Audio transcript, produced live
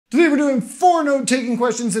doing 4 note-taking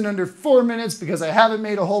questions in under 4 minutes because I haven't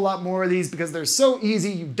made a whole lot more of these because they're so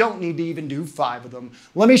easy you don't need to even do 5 of them.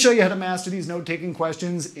 Let me show you how to master these note-taking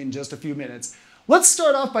questions in just a few minutes. Let's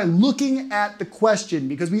start off by looking at the question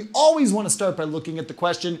because we always want to start by looking at the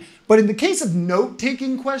question, but in the case of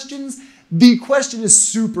note-taking questions, the question is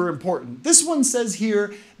super important. This one says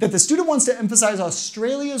here that the student wants to emphasize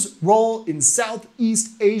Australia's role in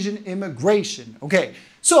Southeast Asian immigration. Okay,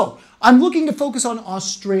 so I'm looking to focus on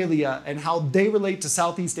Australia and how they relate to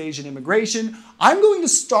Southeast Asian immigration. I'm going to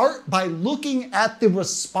start by looking at the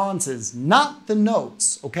responses, not the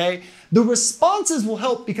notes, okay? The responses will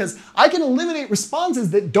help because I can eliminate responses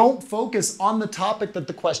that don't focus on the topic that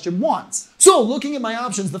the question wants. So looking at my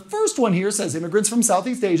options, the first one here says immigrants from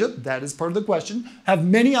Southeast Asia, that is part of the question, have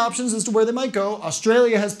many options as to where they might go.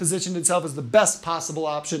 Australia has positioned itself as the best possible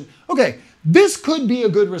option. Okay, this could be a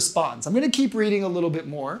good response. I'm going to keep reading a little bit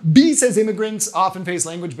more. B says immigrants often face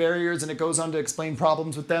language barriers and it goes on to explain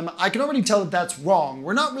problems with them. I can already tell that that's wrong.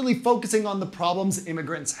 We're not really focusing on the problems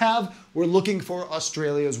immigrants have. We're looking for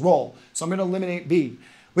Australia's role. So I'm going to eliminate B.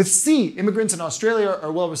 With C, immigrants in Australia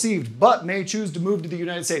are well received, but may choose to move to the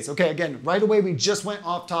United States. Okay, again, right away we just went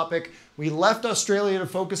off topic. We left Australia to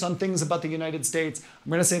focus on things about the United States. I'm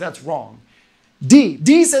going to say that's wrong.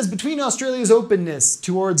 D says between Australia's openness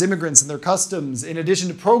towards immigrants and their customs, in addition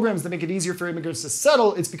to programs that make it easier for immigrants to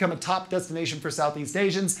settle, it's become a top destination for Southeast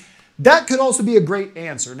Asians. That could also be a great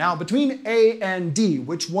answer. Now, between A and D,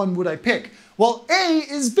 which one would I pick? Well, A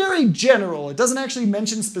is very general. It doesn't actually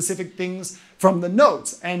mention specific things from the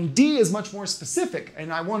notes, and D is much more specific,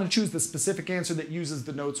 and I want to choose the specific answer that uses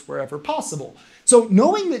the notes wherever possible. So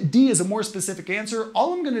knowing that D is a more specific answer,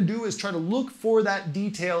 all I'm going to do is try to look for that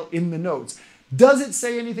detail in the notes. Does it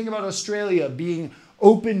say anything about Australia being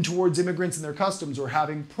open towards immigrants and their customs or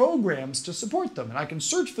having programs to support them? And I can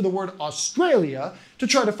search for the word Australia to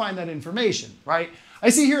try to find that information, right? I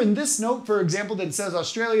see here in this note, for example, that it says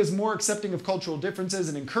Australia is more accepting of cultural differences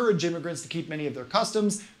and encourage immigrants to keep many of their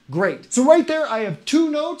customs. Great. So right there, I have 2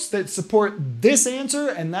 notes that support this answer,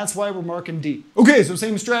 and that's why we're marking D. Okay, so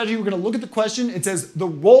same strategy. We're going to look at the question. It says the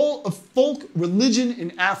role of folk religion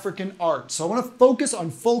in African art. So I want to focus on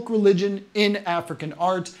folk religion in African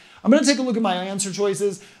art. I'm going to take a look at my answer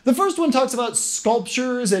choices. The first one talks about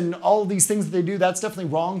sculptures and all of these things that they do. That's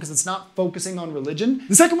definitely wrong because it's not focusing on religion.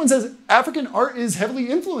 The second one says African art is heavily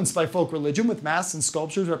influenced by folk religion with masks and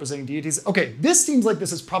sculptures representing deities. Okay, this seems like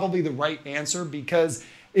this is probably the right answer because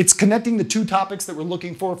it's connecting the 2 topics that we're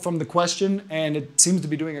looking for from the question, and it seems to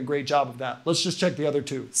be doing a great job of that. Let's just check the other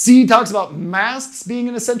 2. C talks about masks being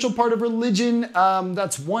an essential part of religion.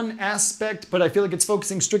 That's one aspect, but I feel like it's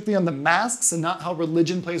focusing strictly on the masks and not how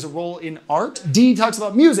religion plays a role in art. D talks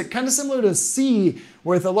about music, kind of similar to C,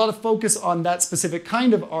 with a lot of focus on that specific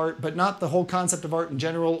kind of art, but not the whole concept of art in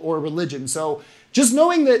general or religion. So just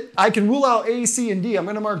knowing that I can rule out A, C, and D, I'm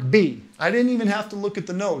going to mark B. I didn't even have to look at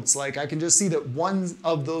the notes. Like, I can just see that one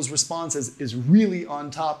of those responses is really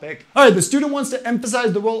on topic. All right, the student wants to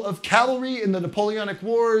emphasize the role of cavalry in the Napoleonic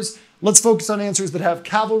Wars. Let's focus on answers that have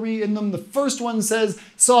cavalry in them. The first one says,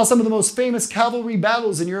 saw some of the most famous cavalry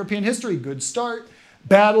battles in European history. Good start.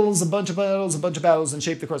 Battles, a bunch of battles, and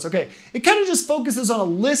shape the course. Okay, it kind of just focuses on a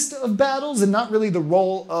list of battles and not really the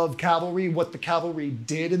role of cavalry, what the cavalry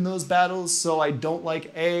did in those battles, so I don't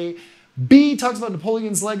like A. B talks about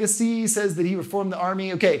Napoleon's legacy, says that he reformed the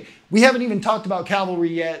army. Okay, we haven't even talked about cavalry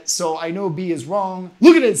yet, so I know B is wrong.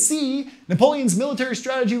 Look at C. Napoleon's military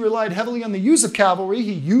strategy relied heavily on the use of cavalry.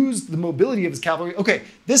 He used the mobility of his cavalry. Okay,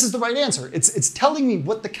 this is the right answer. It's telling me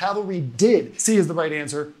what the cavalry did. C is the right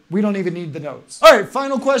answer. We don't even need the notes. All right,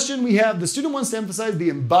 final question we have. The student wants to emphasize the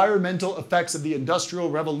environmental effects of the Industrial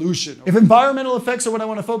Revolution. If environmental effects are what I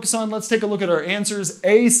want to focus on, let's take a look at our answers.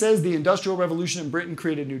 A says the Industrial Revolution in Britain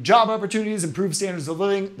created new job opportunities, improved standards of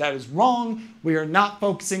living. That is wrong. We are not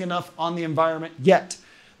focusing enough on the environment yet.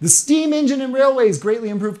 The steam engine and railways greatly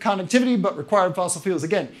improved connectivity, but required fossil fuels.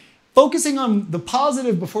 Again, focusing on the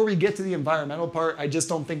positive before we get to the environmental part, I just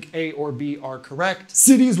don't think A or B are correct.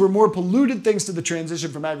 Cities were more polluted thanks to the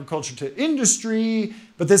transition from agriculture to industry,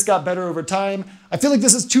 but this got better over time. I feel like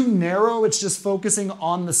this is too narrow. It's just focusing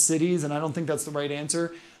on the cities, and I don't think that's the right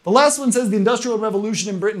answer. The last one says the Industrial Revolution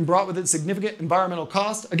in Britain brought with it significant environmental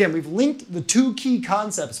cost. Again, we've linked the 2 key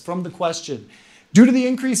concepts from the question. Due to the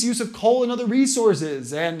increased use of coal and other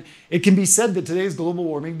resources, and it can be said that today's global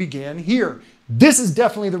warming began here. This is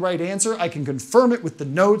definitely the right answer. I can confirm it with the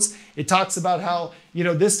notes. It talks about how,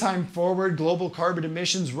 this time forward, global carbon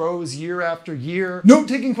emissions rose year after year.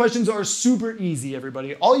 Note-taking questions are super easy,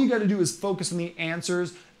 everybody. All you got to do is focus on the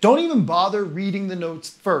answers. Don't even bother reading the notes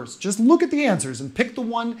first. Just look at the answers and pick the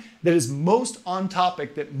one that is most on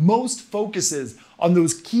topic, that most focuses on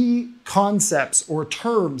those key concepts or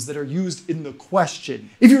terms that are used in the question.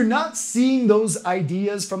 If you're not seeing those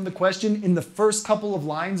ideas from the question in the first couple of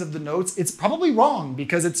lines of the notes, it's probably wrong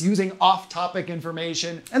because it's using off-topic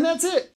information, and that's it.